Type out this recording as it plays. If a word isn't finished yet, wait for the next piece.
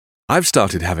I've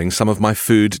started having some of my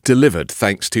food delivered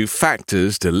thanks to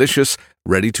Factor's delicious,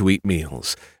 ready-to-eat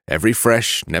meals. Every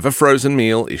fresh, never-frozen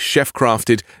meal is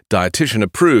chef-crafted,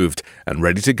 dietitian-approved, and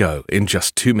ready to go in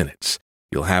just 2 minutes.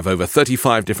 You'll have over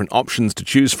 35 different options to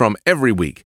choose from every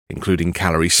week, including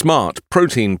Calorie Smart,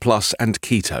 Protein Plus, and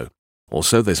Keto.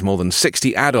 Also, there's more than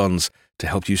 60 add-ons to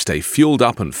help you stay fueled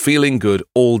up and feeling good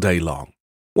all day long.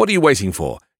 What are you waiting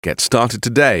for? Get started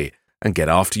today and get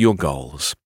after your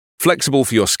goals. Flexible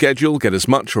for your schedule, get as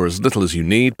much or as little as you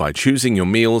need by choosing your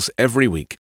meals every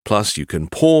week. Plus, you can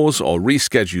pause or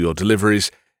reschedule your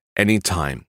deliveries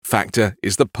anytime. Factor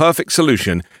is the perfect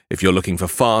solution if you're looking for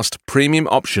fast, premium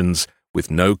options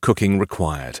with no cooking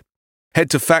required.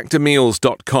 Head to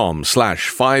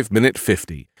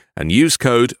factormeals.com/5minute50 and use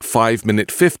code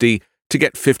 5minute50 to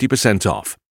get 50%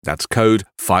 off. That's code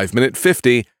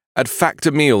 5minute50 at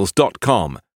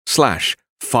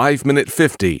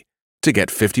factormeals.com/5minute50 to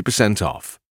get 50%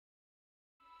 off.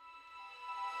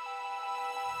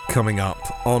 Coming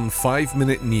up on 5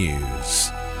 Minute News.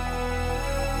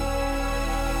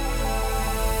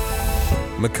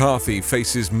 McCarthy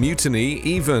faces mutiny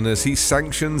even as he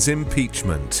sanctions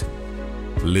impeachment.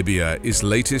 Libya is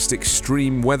latest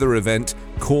extreme weather event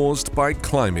caused by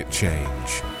climate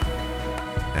change.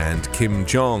 And Kim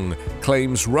Jong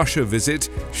claims Russia visit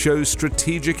shows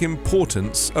strategic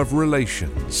importance of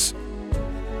relations.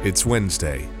 It's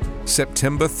Wednesday,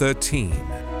 September 13.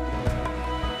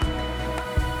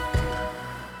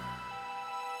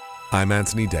 I'm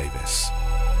Anthony Davis.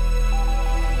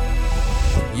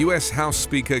 U.S. House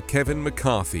Speaker Kevin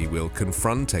McCarthy will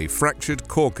confront a fractured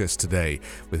caucus today,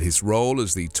 with his role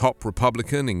as the top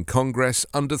Republican in Congress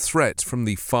under threat from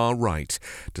the far right,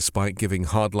 despite giving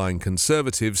hardline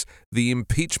conservatives the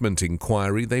impeachment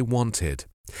inquiry they wanted.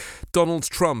 Donald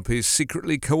Trump is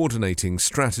secretly coordinating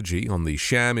strategy on the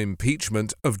sham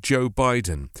impeachment of Joe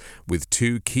Biden with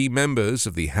two key members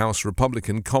of the House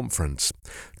Republican Conference.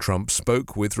 Trump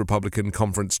spoke with Republican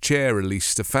Conference Chair Elise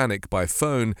Stefanik by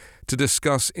phone to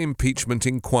discuss impeachment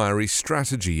inquiry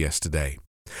strategy yesterday.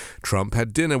 Trump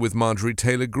had dinner with Marjorie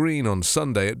Taylor Greene on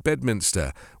Sunday at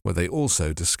Bedminster, where they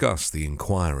also discussed the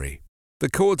inquiry. The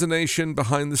coordination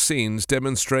behind the scenes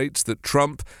demonstrates that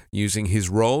Trump, using his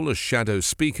role as shadow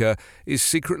speaker, is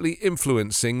secretly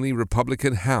influencing the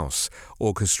Republican House,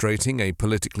 orchestrating a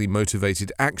politically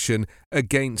motivated action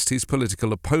against his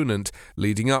political opponent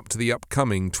leading up to the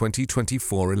upcoming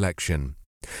 2024 election.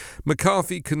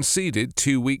 McCarthy conceded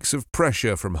 2 weeks of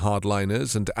pressure from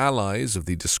hardliners and allies of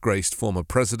the disgraced former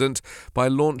president by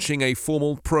launching a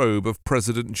formal probe of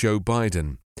President Joe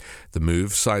Biden. The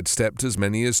move sidestepped as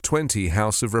many as 20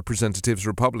 House of Representatives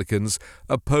Republicans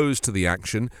opposed to the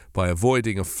action by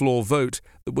avoiding a floor vote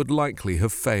that would likely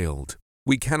have failed.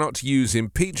 We cannot use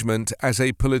impeachment as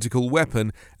a political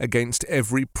weapon against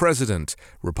every president,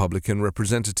 Republican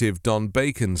Representative Don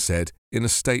Bacon said in a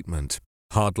statement.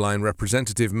 Hardline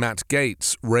Representative Matt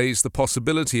Gaetz raised the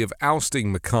possibility of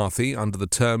ousting McCarthy under the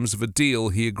terms of a deal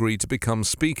he agreed to become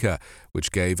Speaker,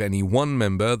 which gave any one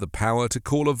member the power to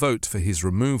call a vote for his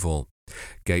removal.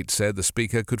 Gaetz said the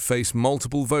Speaker could face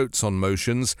multiple votes on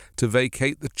motions to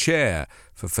vacate the chair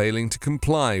for failing to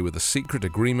comply with a secret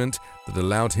agreement that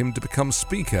allowed him to become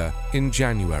Speaker in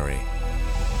January.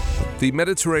 The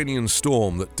Mediterranean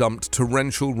storm that dumped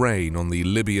torrential rain on the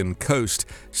Libyan coast,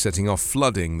 setting off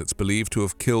flooding that's believed to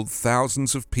have killed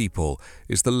thousands of people,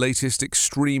 is the latest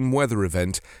extreme weather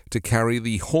event to carry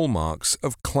the hallmarks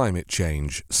of climate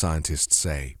change, scientists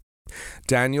say.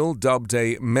 Daniel, dubbed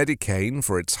a medicane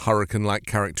for its hurricane-like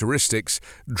characteristics,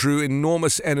 drew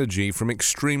enormous energy from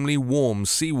extremely warm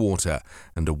seawater,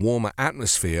 and a warmer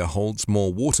atmosphere holds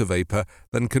more water vapor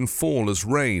than can fall as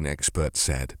rain, experts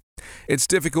said. It's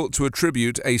difficult to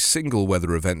attribute a single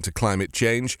weather event to climate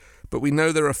change, but we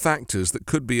know there are factors that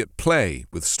could be at play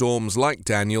with storms like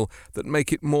Daniel that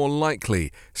make it more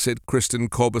likely, said Kristen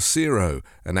Corbaciro,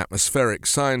 an atmospheric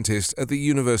scientist at the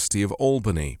University of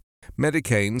Albany.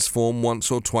 Medicanes form once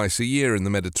or twice a year in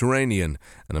the Mediterranean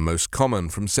and are most common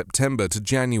from September to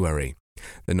January.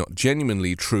 They're not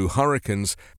genuinely true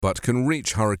hurricanes, but can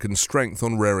reach hurricane strength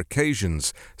on rare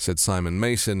occasions, said Simon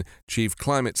Mason, chief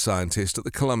climate scientist at the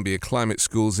Columbia Climate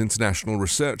School's International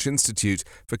Research Institute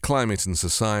for Climate and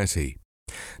Society.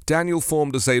 Daniel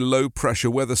formed as a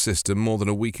low-pressure weather system more than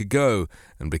a week ago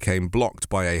and became blocked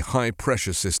by a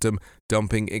high-pressure system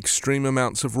dumping extreme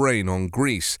amounts of rain on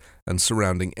Greece and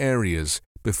surrounding areas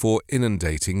before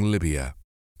inundating Libya.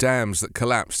 Dams that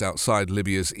collapsed outside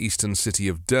Libya's eastern city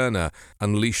of Derna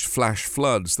unleashed flash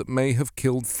floods that may have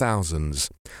killed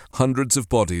thousands. Hundreds of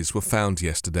bodies were found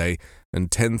yesterday, and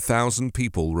 10,000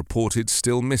 people reported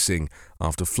still missing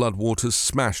after floodwaters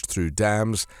smashed through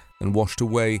dams and washed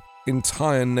away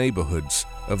entire neighborhoods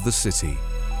of the city.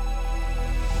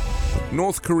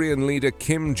 North Korean leader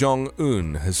Kim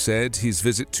Jong-un has said his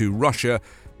visit to Russia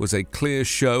was a clear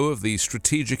show of the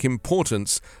strategic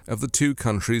importance of the two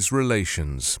countries'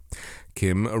 relations.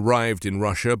 Kim arrived in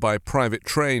Russia by private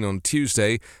train on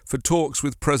Tuesday for talks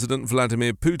with President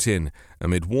Vladimir Putin,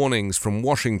 amid warnings from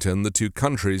Washington the two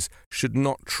countries should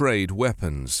not trade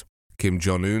weapons. Kim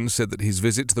Jong-un said that his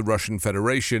visit to the Russian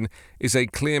Federation is a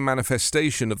clear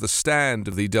manifestation of the stand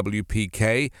of the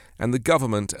WPK and the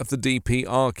government of the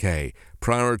DPRK,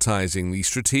 prioritizing the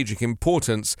strategic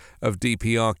importance of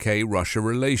DPRK-Russia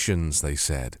relations, they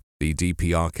said. The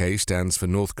DPRK stands for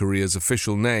North Korea's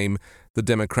official name, the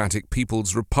Democratic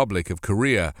People's Republic of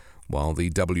Korea, while the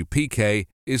WPK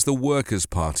is the Workers'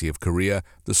 Party of Korea,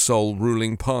 the sole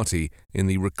ruling party in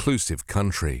the reclusive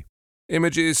country.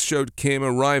 Images showed Kim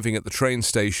arriving at the train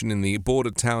station in the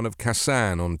border town of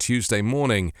Kasan on Tuesday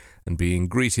morning and being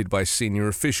greeted by senior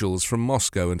officials from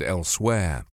Moscow and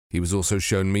elsewhere. He was also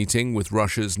shown meeting with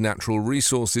Russia's Natural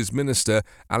Resources Minister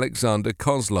Alexander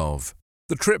Kozlov.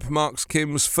 The trip marks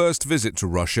Kim's first visit to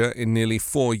Russia in nearly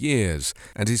 4 years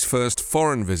and his first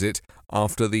foreign visit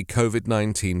after the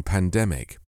COVID-19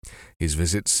 pandemic. His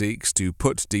visit seeks to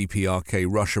put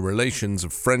DPRK-Russia relations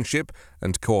of friendship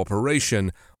and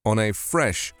cooperation on a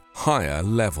fresh, higher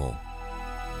level.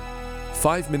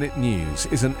 5 Minute News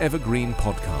is an evergreen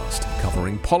podcast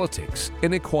covering politics,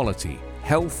 inequality,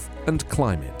 health and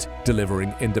climate,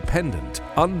 delivering independent,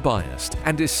 unbiased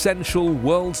and essential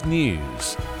world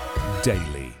news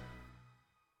daily.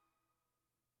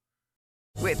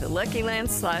 With the Lucky Land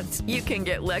Slots, you can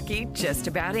get lucky just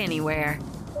about anywhere.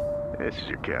 This is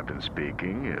your captain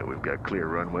speaking. We've got clear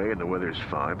runway and the weather's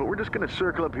fine, but we're just going to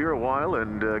circle up here a while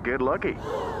and get lucky.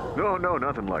 No,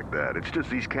 nothing like that. It's just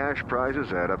these cash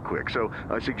prizes add up quick. So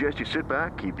I suggest you sit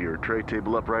back, keep your tray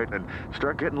table upright, and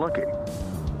start getting lucky.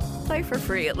 Play for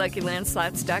free at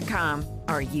LuckyLandSlots.com.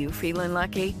 Are you feeling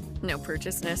lucky? No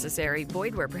purchase necessary.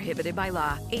 Void where prohibited by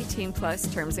law.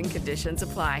 18+ terms and conditions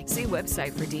apply. See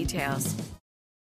website for details.